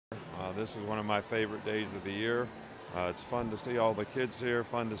This is one of my favorite days of the year. It's fun to see all the kids here,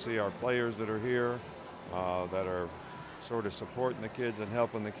 fun to see our players that are here, that are sort of supporting the kids and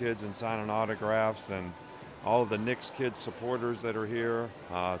helping the kids and signing autographs, and all of the Knicks kids supporters that are here.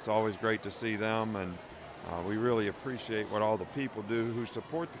 It's always great to see them, and we really appreciate what all the people do who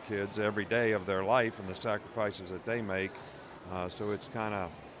support the kids every day of their life and the sacrifices that they make. So it's kind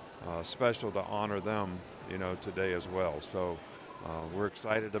of special to honor them, today as well. So we're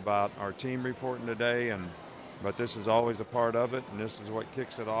excited about our team reporting today, but this is always a part of it, and this is what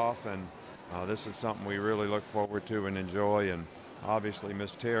kicks it off, and this is something we really look forward to and enjoy. And obviously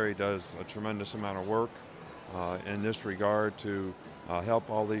Miss Terry does a tremendous amount of work in this regard to help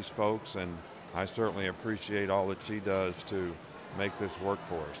all these folks, and I certainly appreciate all that she does to make this work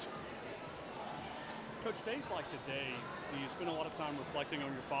for us. Coach, days like today, you spend a lot of time reflecting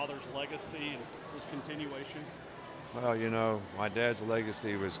on your father's legacy and his continuation. Well, my dad's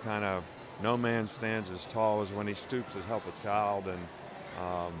legacy was kind of, no man stands as tall as when he stoops to help a child, and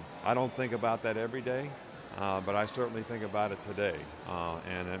I don't think about that every day, but I certainly think about it today,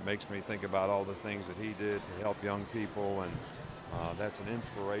 and it makes me think about all the things that he did to help young people, and that's an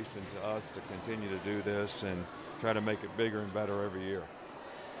inspiration to us to continue to do this and try to make it bigger and better every year.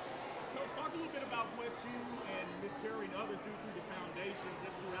 Coach, talk a little bit about what you and Miss Terry and others do through the foundation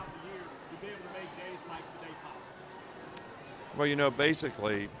just throughout the year to be able to make days like today possible. Well,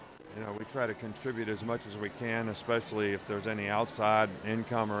 basically, we try to contribute as much as we can, especially if there's any outside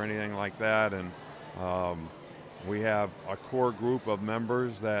income or anything like that. And we have a core group of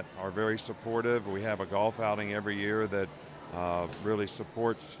members that are very supportive. We have a golf outing every year that really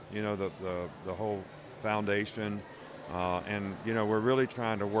supports, the whole foundation. And we're really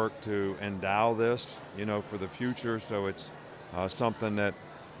trying to work to endow this, for the future, so it's something that,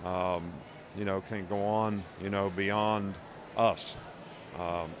 can go on, beyond us.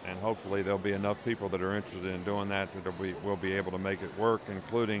 And hopefully there'll be enough people that are interested in doing that we'll be able to make it work,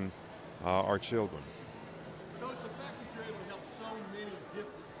 including our children. Coach, the fact that you're able to help so many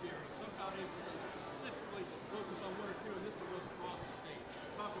different charities, some foundations are specifically focused on one or two, and this one goes across the state.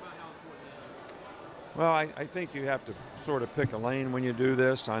 Talk about how important that is. Well, I think you have to sort of pick a lane when you do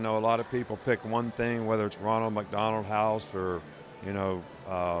this. I know a lot of people pick one thing, whether it's Ronald McDonald House or,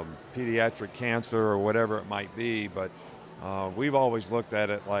 pediatric cancer or whatever it might be, but we've always looked at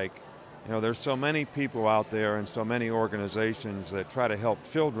it like, there's so many people out there and so many organizations that try to help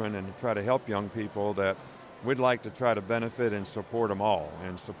children and try to help young people that we'd like to try to benefit and support them all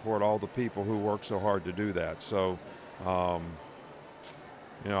and support all the people who work so hard to do that. So, I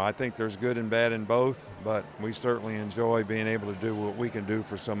think there's good and bad in both, but we certainly enjoy being able to do what we can do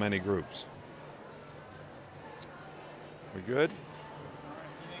for so many groups. We good?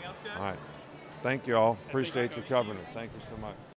 Anything else, guys? All right. Thank you all. Appreciate you covering it. Thank you so much.